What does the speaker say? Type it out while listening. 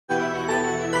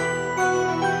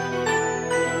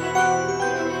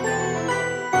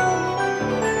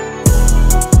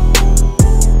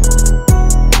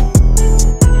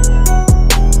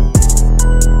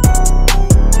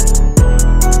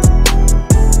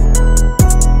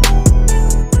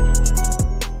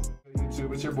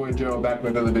boy Jero back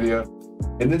with another video.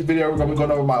 In this video, we're going to be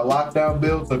going over my lockdown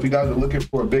build. So if you guys are looking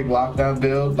for a big lockdown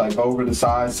build, like over the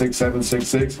size 6'7",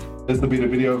 6'6", this will be the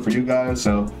video for you guys.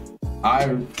 So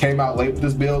I came out late with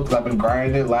this build because I've been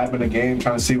grinding it, labbing the game,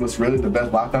 trying to see what's really the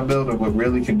best lockdown build and what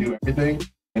really can do everything.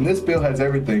 And this build has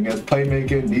everything. It has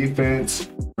playmaking, defense,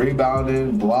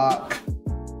 rebounding, block.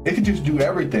 It can just do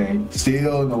everything.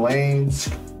 Steal in the lanes,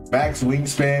 max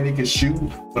wingspan. You can shoot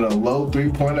with a low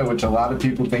three-pointer, which a lot of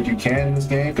people think you can in this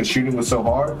game because shooting was so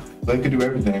hard, but it can do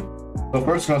everything. So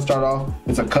first we're gonna start off,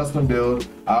 it's a custom build.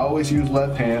 I always use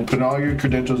left hand, put all your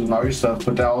credentials and all your stuff,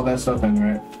 put all that stuff in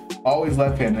there. Always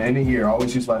left hand, in any year,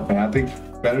 always use left hand. I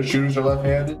think better shooters are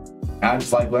left-handed. I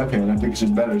just like left hand, I think it's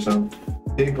just better, so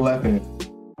pick left hand.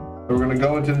 So we're gonna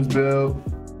go into this build,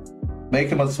 make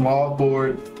him a small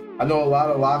forward. I know a lot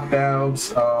of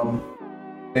lockdowns,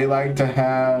 they like to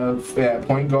have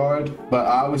point guard, but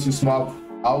I always do small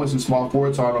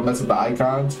forward so I don't mess up the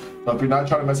icons. So if you're not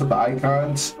trying to mess up the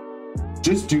icons,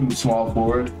 just do small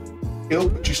forward. It'll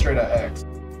put you straight at X.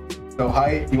 So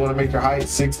height, you want to make your height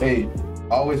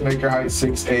 6'8". Always make your height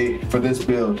 6'8" for this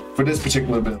build, for this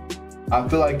particular build. I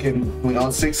feel like on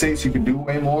 6'8" you can do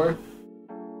way more,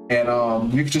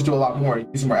 and you can just do a lot more.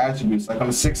 Use more attributes. Like on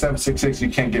a 6'7", 6'6", you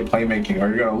can't get playmaking,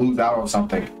 or you're gonna lose out on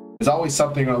something. There's always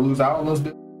something you're gonna lose out on those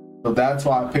builds. So that's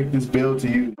why I picked this build to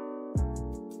use.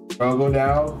 We're gonna go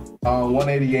down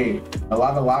 188. A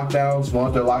lot of lockdowns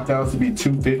want their lockdowns to be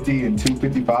 250 and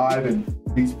 255, and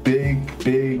these big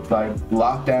like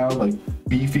lockdown, like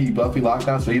beefy, buffy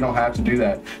lockdowns. So you don't have to do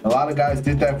that. A lot of guys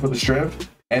did that for the strength.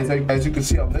 As you can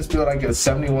see on this build, I get a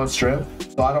 71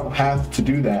 strength, so I don't have to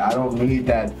do that. I don't need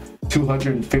that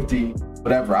 250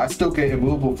 whatever. I still get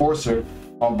immovable forcer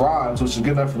on bronze, which is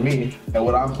good enough for me. And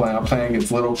what I'm playing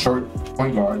against little short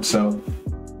point guards, so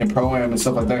in pro-am and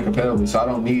stuff like that competitively. So I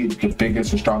don't need the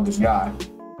biggest or strongest guy,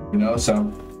 you know. So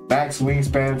max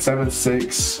wingspan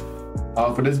 7'6".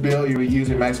 For this build, you'll be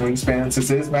using max wingspan. Since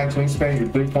it is max wingspan, your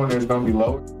three-pointer is going to be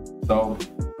lower. So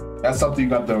that's something you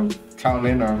got to count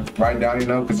in or write down, you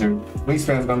know, because your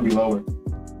wingspan is going to be lower.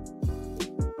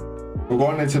 We're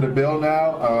going into the build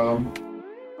now.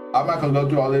 I'm not going to go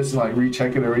through all this and like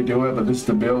recheck it or redo it, but this is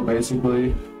the build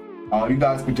basically. You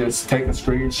guys can just take a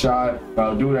screenshot,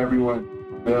 do whatever you want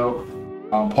to build.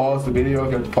 Pause the video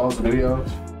if you have to pause the video.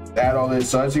 Add all this.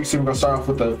 So as you can see, we're going to start off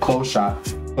with the close shot.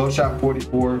 Close shot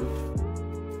 44.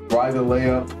 Drive the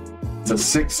layup. It's a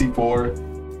 64.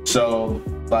 So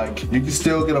like you can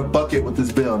still get a bucket with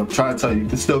this build. I'm trying to tell you, you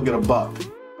can still get a buck.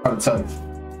 I'm trying to tell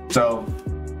you. So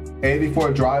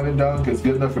 84 drive and dunk is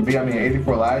good enough for me. I mean,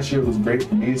 84 last year was great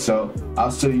for me, so I'll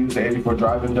still use the 84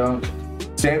 drive and dunk.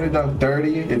 Standing dunk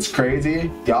 30, it's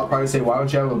crazy. Y'all probably say, why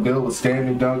don't you have a build with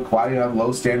standing dunk? Why do you have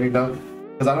low standing dunk?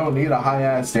 Because I don't need a high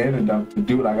ass standing dunk to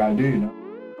do what I gotta do, you know.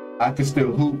 I can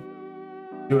still hoop,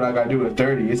 do what I gotta do with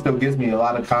 30. It still gives me a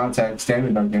lot of contact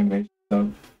standing dunk animation,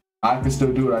 so I can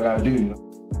still do what I gotta do, you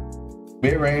know.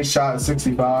 Mid-range shot is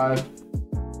 65.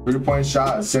 Three-point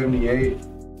shot is 78.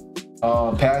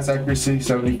 Pass accuracy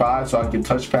 75, so I can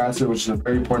touch pass it, which is a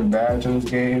very important badge in this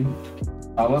game.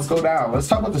 Let's go down. Let's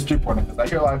talk about this three-pointer, because I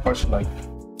hear a lot of questions like,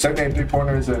 78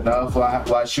 three-pointer is enough? Will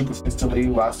I shoot consistently?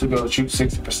 Will I still be able to shoot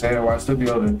 60%? Or will I still be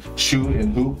able to shoot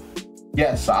and hoop?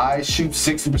 Yes, I shoot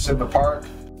 60% in the park,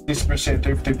 60%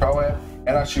 350 pro-am,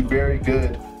 and I shoot very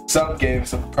good some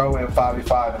games in the pro-am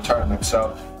 5v5 in tournaments.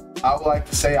 So I would like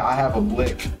to say I have a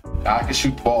blick. I can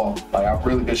shoot the ball. Like, I'm a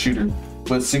really good shooter.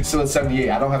 But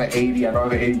 78, I don't have an 80, I don't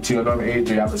have an 82, I don't have an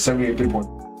 83, I have a 78 three-pointer.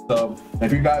 So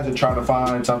if you guys are trying to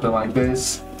find something like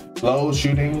this, low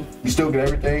shooting, you still get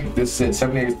everything. This is it,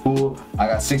 78 is cool. I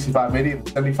got 65 midi,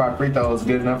 75 free throws,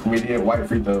 good enough for me to hit white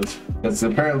free throws. Because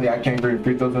apparently I can't green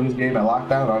free throws in this game at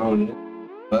lockdown, I don't know what it is.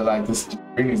 But like, this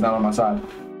greening's not on my side.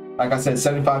 Like I said,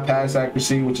 75 pass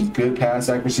accuracy, which is good pass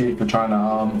accuracy if you're trying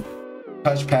to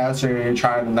touch passer, you're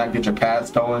trying to not get your pass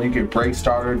stolen. You get break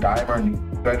starter, dimer,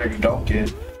 and better you don't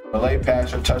get. A late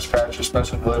pass, or touch pass, or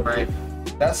special delivery.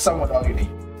 That's somewhat all you need.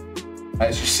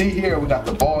 As you see here, we got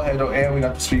the ball handle and we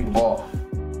got the speed of ball.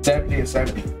 70 and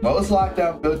 70. Most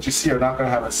lockdown builds you see are not going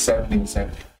to have a 70 and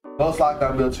 70. Most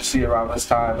lockdown builds you see around this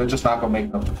time, they're just not going to make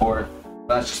it up the court.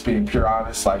 That's just being pure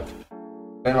honest. Like,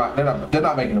 they're not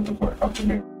making up the court.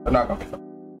 They're not going to make it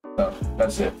up. So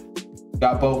that's it. You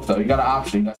got both though. You got an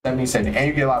option. You got 70 and 70, and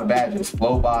you get a lot of badges.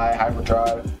 Blow by,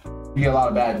 hyperdrive. You get a lot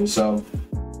of badges. So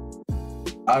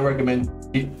I recommend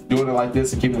doing it like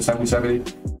this and keeping it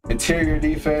 70-70. Interior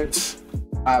defense,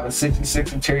 I have a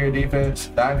 66 interior defense,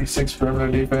 96 perimeter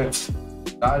defense,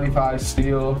 95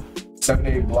 steal,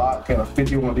 78 block, and a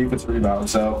 51 defensive rebound.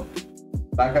 So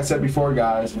like I said before,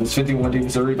 guys, it's 51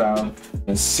 defensive rebound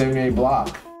and 78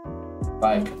 block.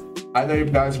 Like, I know you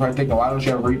guys might think, why don't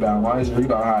you have rebound? Why is your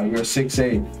rebound high? You're a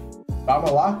 6'8". I'm a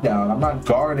lockdown. I'm not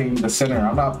guarding the center.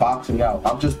 I'm not boxing out.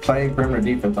 I'm just playing perimeter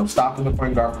defense. I'm stopping the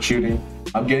point guard from shooting.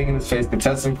 I'm getting in his face,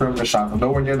 contesting perimeter shots. I'm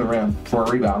nowhere near the rim for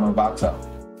a rebound or a box out.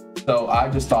 So I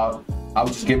just thought I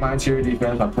would just get my interior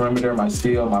defense, my perimeter, my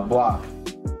steal, my block.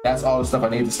 That's all the stuff I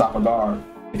need to stop a guard.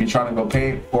 If you're trying to go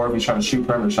paint or if you're trying to shoot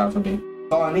perimeter shots with me.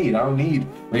 That's all I need. I don't need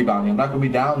rebounding. I'm not going to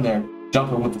be down there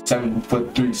jumping with the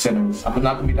 7'3" centers. I'm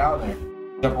not going to be down there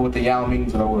jumping with the Yao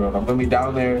Mings of the world. I'm going to be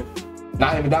down there,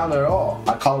 not even down there at all.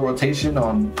 I call a rotation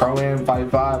on Pro-Am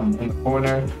 5-5 in the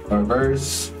corner, or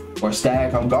reverse, or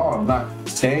stack. I'm gone. I'm not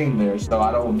staying there, so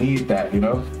I don't need that, you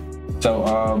know? So,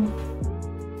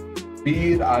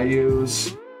 speed, I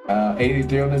use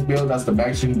 83 on this build. That's the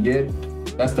max you can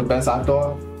get. That's the best I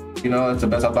thought. You know, that's the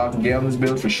best I thought I can get on this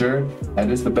build for sure.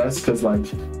 And it's the best because, like,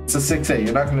 it's a 6'8".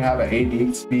 You're not going to have an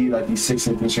 88 speed like these 6'6"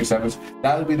 and 6'7".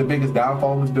 That would be the biggest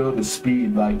downfall in this build is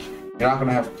speed. Like, you're not going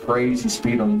to have crazy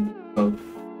speed on you. So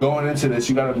going into this,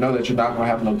 you got to know that you're not going to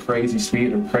have no crazy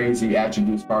speed or crazy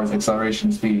attributes as far as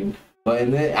acceleration speed. But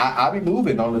and then I'll be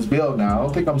moving on this build now. I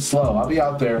don't think I'm slow. I'll be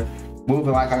out there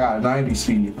moving like I got a 90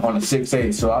 speed on a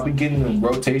 6'8". So I'll be getting in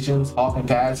rotations, hawking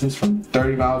passes from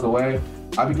 30 miles away.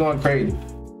 I'll be going crazy.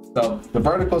 So the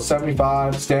vertical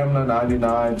 75, stamina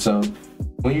 99. So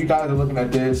when you guys are looking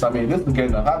at this, I mean, this is good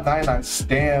enough. I have 99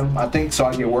 stam, I think, so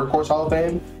I get workhorse Hall of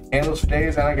Fame, handles for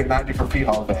days, and I get 90 for P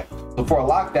Hall of Fame. So for a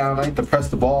lockdown, I need to press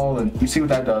the ball, and you see what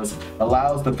that does.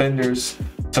 Allows defenders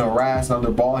to harass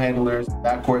other ball handlers.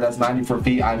 Backcourt, that's 90 for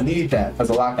P. I need that as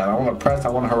a lockdown. I want to press, I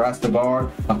want to harass the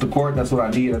guard up the court. That's what I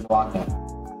need as a lockdown.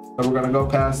 So we're going to go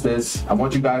past this. I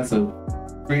want you guys to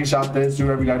screenshot this, do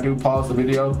whatever you got to do, pause the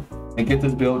video, and get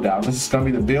this build down. This is going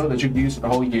to be the build that you can use for the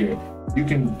whole year. You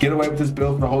can get away with this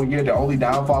build for the whole year. The only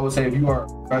downfall I would say, if you are a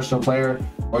professional player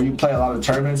or you play a lot of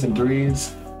tournaments and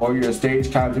threes, or you're a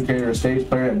stage content creator or a stage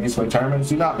player that needs to play tournaments,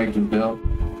 do not make this build,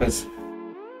 because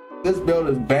this build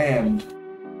is banned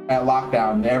at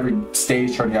lockdown in every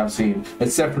stage tournament I've seen,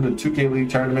 except for the 2K League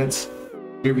tournaments,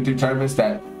 3v3 tournaments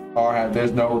that have,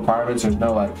 there's no requirements, there's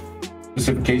no like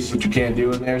specifications what you can't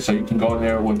do in there, so you can go in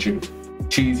there with your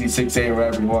cheesy 6'8" or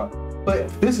whatever you want. But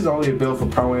this is only a build for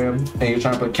Pro-Am, and you're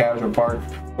trying to play casual park,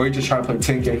 or you're just trying to play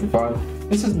 10K for fun.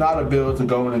 This is not a build to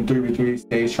go in 3v3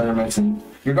 stage tournaments, and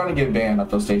you're going to get banned at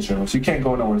those stage tournaments. You can't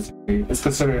go nowhere with 6'8". It's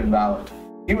considered invalid.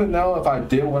 Even though if I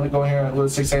did want to go here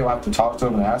with 6'8", I'll have to talk to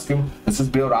him and ask him. This is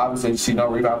build, obviously, you see no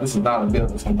rebound. This is not a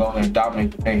build that's going to go in there and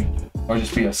dominate the paint, or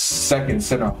just be a second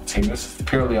center on the team. This is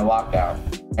purely a lockdown.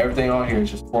 Everything on here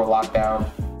is just for lockdown.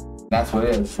 That's what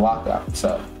it is, lockdown.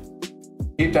 So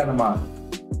keep that in mind.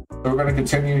 So we're going to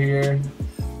continue here.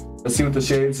 Let's see what the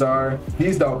shades are.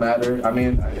 These don't matter. I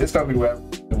mean, it's going to be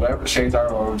whatever the shades are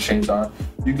or whatever the shades are.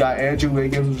 You got Andrew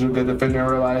Wiggins, which is a good defender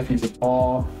in real life. He's a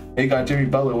tall. And you got Jimmy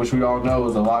Butler, which we all know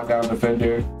is a lockdown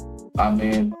defender. I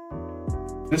mean,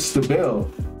 this is the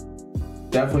build.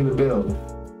 Definitely the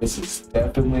build. This is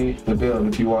definitely the build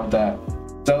if you want that.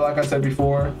 So like I said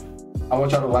before, I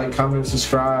want y'all to like, comment,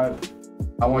 subscribe.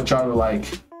 I want y'all to like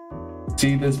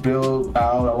see this build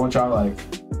out. I want y'all to like,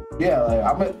 yeah, like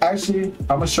I'm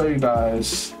gonna show you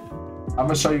guys. I'm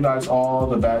gonna show you guys all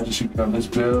the badges you get on this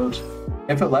build,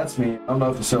 if it lets me. I don't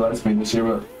know if it still lets me this year,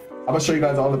 but I'm gonna show you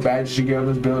guys all the badges you get on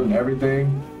this build and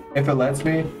everything, if it lets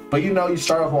me. But you know, you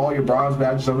start off with all your bronze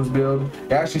badges on this build.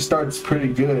 It actually starts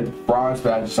pretty good. Bronze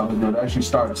badges on this build, it actually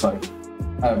starts like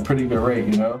at a pretty good rate,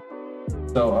 you know.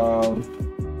 So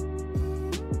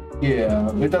yeah,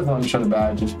 it doesn't let me show the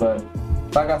badges, but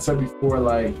like I said before,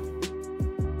 like,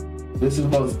 this is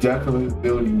most definitely the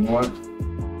build you want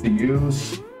to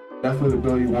use. Definitely the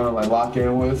build you want to like lock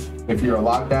in with. If you're a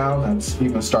lockdown that's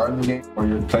even starting the game or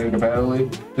you're playing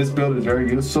competitively, this build is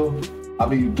very useful. I'll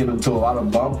be getting into a lot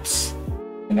of bumps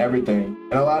and everything.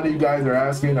 And a lot of you guys are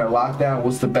asking at lockdown,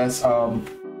 what's the best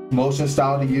motion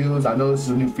style to use? I know this is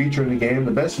a new feature in the game.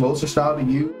 The best motion style to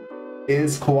use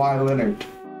is Kawhi Leonard.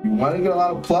 You want to get a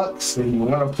lot of plucks and you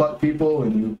want to pluck people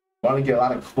and you want to get a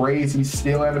lot of crazy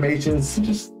steal animations to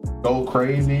just go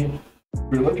crazy. If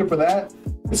you're looking for that,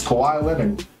 it's Kawhi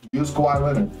Leonard. Use Kawhi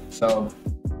Leonard. So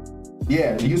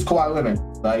yeah, use Kawhi Leonard.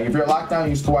 Like if you're locked down,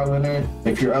 use Kawhi Leonard.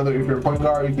 If you're a point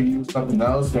guard, you can use something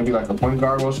else, maybe like a point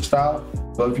guard motion style.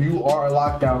 But if you are a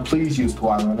lockdown, please use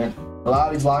Kawhi Leonard. A lot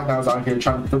of these lockdowns out here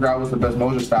trying to figure out what's the best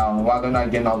motion style and why they're not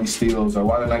getting all these steals or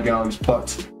why they're not getting all these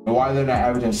plucks and why they're not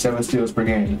averaging 7 steals per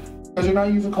game. Because you're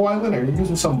not using Kawhi Leonard. You're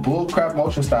using some bullcrap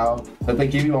motion style that they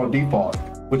give you on default,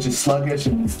 which is sluggish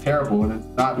and it's terrible and it's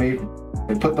not made.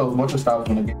 They put those motion styles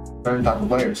in the game for certain type of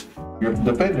players. You're a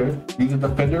defender, use a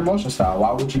defender motion style.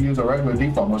 Why would you use a regular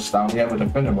default motion style when you have a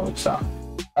defender motion style?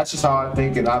 that's just how I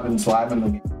think, and I've been slapping the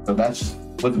game. So that's just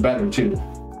what's better too.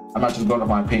 I'm not just going off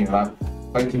my opinion. I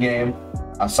played the game,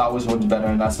 I saw which one's better,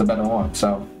 and that's the better one.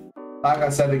 So, like I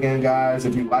said again, guys,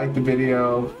 if you like the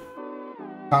video,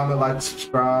 comment, like,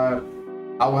 subscribe.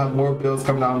 I will have more builds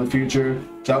coming out in the future.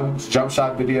 Jump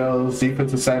shot videos,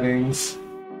 defensive settings,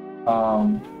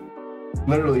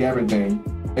 literally everything.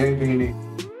 Anything you need.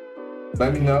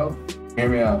 Let me know. Hear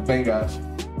me out. Thank you guys.